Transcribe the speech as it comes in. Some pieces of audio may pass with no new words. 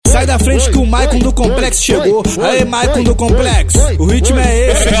Sai da frente que o Maicon do Complexo chegou. Aê, Maicon do Complexo, o ritmo é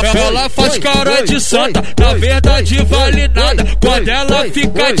esse. Ela faz cara de santa, na verdade vale nada. Quando ela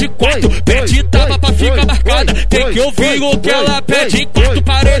fica de quatro, pede tapa pra ficar marcada. Tem que ouvir o que ela pede enquanto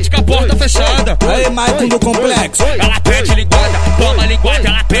parede com a porta fechada. Aê, Maicon do Complexo. Ela pede linguada, toma linguada,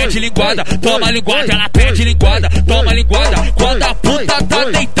 ela pede linguada. Toma linguada, ela pede linguada. Toma linguada, quando a puta tá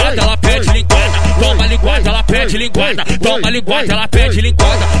deitada, ela pede linguada. Toma linguada, ela pede linguada. Toma linguada, ela pede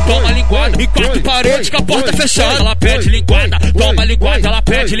linguada. Toma linguada, enquanto parede com a porta fechada. Ela pede linguada, toma linguada, ela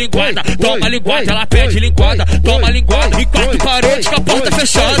pede linguada. Toma linguada, ela pede linguada. Toma linguada, enquanto parede com a porta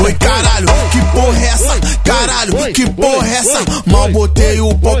fechada. Oi, caralho, que porra é essa? Caralho, que porra é essa? Mal botei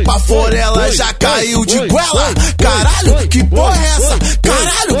o pau pra fora, ela já caiu de goela. Caralho, que porra é essa?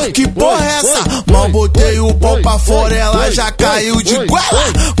 Caralho, que porra é essa? Mal botei o pau pra fora, ela já caiu de goela.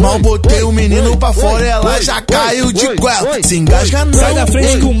 Mal botei o menino pra fora, ela já caiu de goela. Se engasga não. Sai da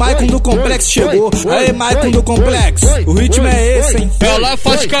frente que o Maicon do Complexo chegou. Aê, Maicon do Complexo, o ritmo é esse, hein? Ela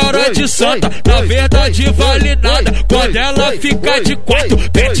faz cara de santa, na verdade vale nada. Quando ela fica de quatro,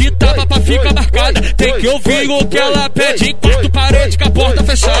 pede tapa pra ficar marcada. Tem que ouvir o que ela pede enquanto parede com a porta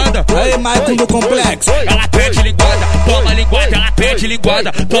fechada. Aê, Maicon do Complexo. Ela pede linguada, toma linguada, ela pede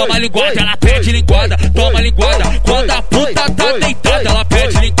linguada. Toma linguada, ela pede linguada. Toma linguada, quando a puta tá deitada, ela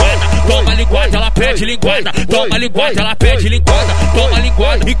pede linguada. Toma linguada, ela pede linguada. Toma linguada, ela pede linguada. Toma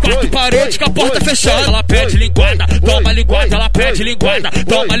linguada, enquanto parede com a porta fechada. Ela pede linguada, toma linguada, ela pede linguada.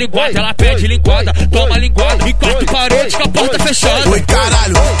 Toma linguada, ela pede linguada. Toma linguada, enquanto parede com a porta fechada. Oi,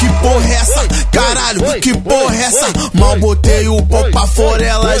 caralho, que porra é essa? Caralho, que porra é essa? Mal botei o pau pra fora,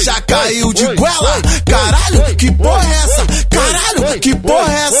 ela já caiu de goela. Caralho, que porra é essa? Caralho, que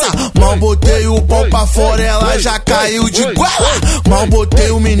porra é essa? Mal botei o pau pra fora, ela já caiu de goela. Mal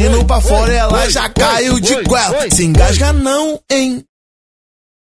botei o menino pra fora, ela já caiu de goela. Se engasga não, hein?